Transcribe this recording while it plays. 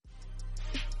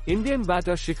Indian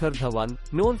batter Shikhar Dhawan,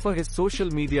 known for his social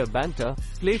media banter,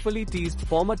 playfully teased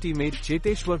former teammate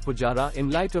Cheteshwar Pujara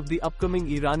in light of the upcoming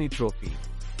Irani trophy.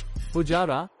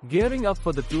 Pujara, gearing up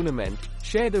for the tournament,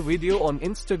 shared a video on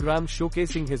Instagram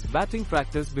showcasing his batting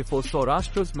practice before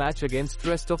Saurashtra's match against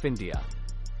rest of India.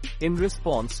 In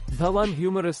response, Dhawan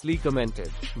humorously commented,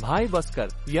 "भाई बसकर,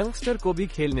 youngster को भी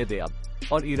खेलने दे अब,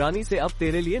 और ईरानी से अब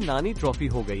तेरे लिए नानी ट्रॉफी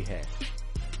हो गई है."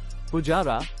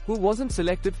 Pujara, who wasn't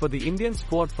selected for the Indian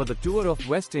squad for the tour of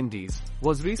West Indies,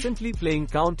 was recently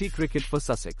playing county cricket for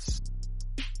Sussex.